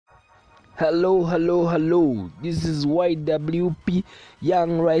Hello. This is YWP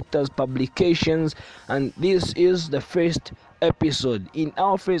Young Writers Publications, and this is the first episode. In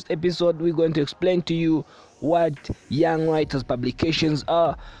our first episode, we're going to explain to you what Young Writers Publications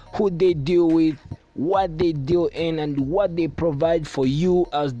are, who they deal with, what they deal in, and what they provide for you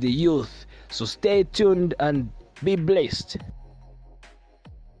as the youth. So stay tuned and be blessed.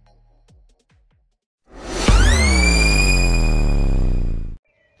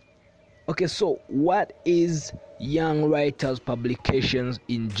 Okay, so what is Young Writers Publications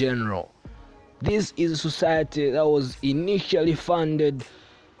in general? This is a society that was initially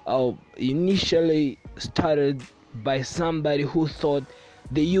started by somebody who thought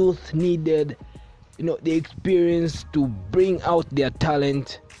the youth needed, the experience to bring out their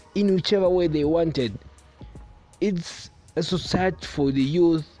talent in whichever way they wanted. It's a society for the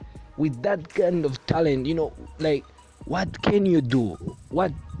youth with that kind of talent, like what can you do?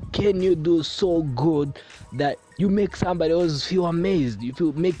 What can you do so good that you make somebody else feel amazed? If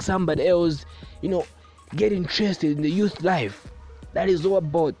you make somebody else, get interested in the youth life. That is all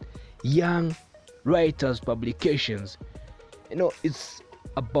about Young Writers Publications. It's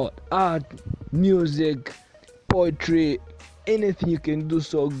about art, music, poetry, anything you can do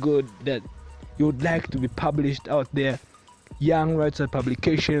so good that you would like to be published out there. Young Writers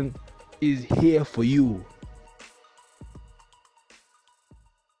Publication is here for you.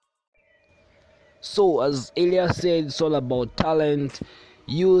 So, as Elias said, it's all about talent.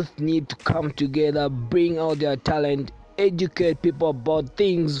 Youth need to come together, bring out their talent, educate people about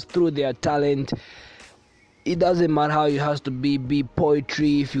things through their talent. It doesn't matter how it has to be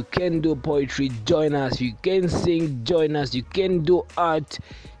poetry. If you can do poetry, join us. If you can sing, join us. You can do art,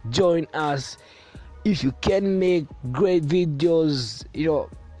 join us. If you can make great videos,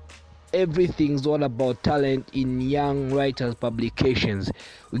 everything's all about talent in Young Writers Publications.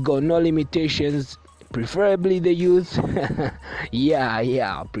 We got no limitations, preferably the youth.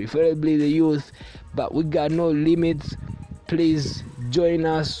 yeah, preferably the youth, but we got no limits. Please join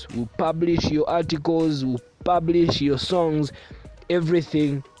us. We'll publish your articles, we'll publish your songs,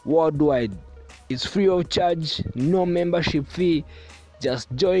 everything worldwide. It's free of charge, no membership fee. Just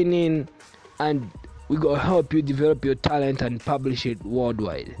join in and we're gonna help you develop your talent and publish it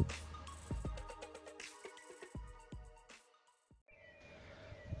worldwide.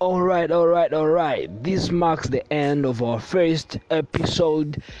 Alright. This marks the end of our first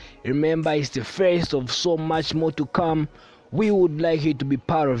episode. Remember, it's the first of so much more to come. We would like you to be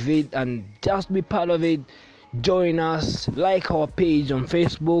part of it, and just be part of it. Join us, like our page on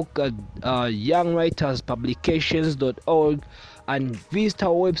Facebook at youngwriterspublications.org, and visit our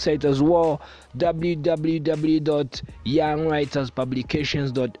website as well,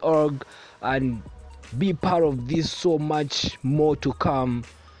 www.youngwriterspublications.org, and be part of this so much more to come.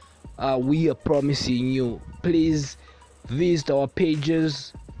 We are promising you. Please visit our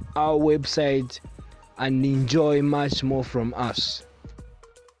pages, our website, and enjoy much more from us.